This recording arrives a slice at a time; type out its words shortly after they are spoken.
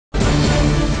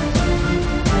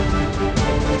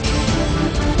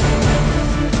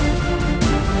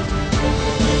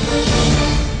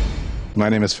My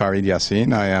name is Farid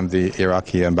Yasseen. I am the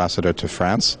Iraqi ambassador to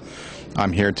France.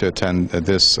 I'm here to attend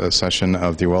this session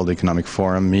of the World Economic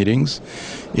Forum meetings.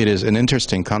 It is an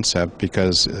interesting concept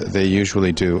because they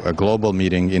usually do a global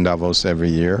meeting in Davos every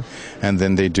year, and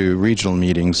then they do regional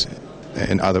meetings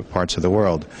in other parts of the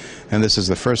world. And this is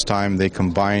the first time they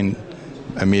combine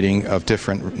a meeting of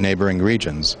different neighboring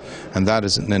regions, and that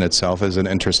is in itself is an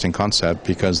interesting concept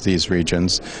because these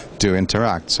regions do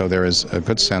interact. So there is a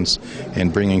good sense in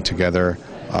bringing together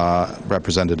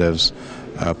representatives,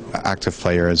 active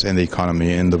players in the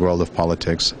economy, in the world of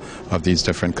politics of these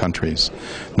different countries.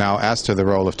 Now, as to the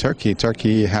role of Turkey,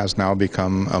 Turkey has now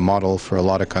become a model for a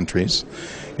lot of countries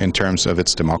in terms of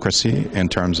its democracy, in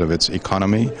terms of its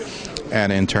economy,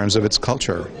 and in terms of its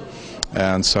culture.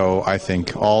 And so I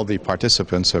think all the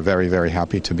participants are very, very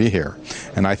happy to be here.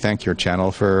 And I thank your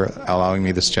channel for allowing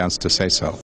me this chance to say so.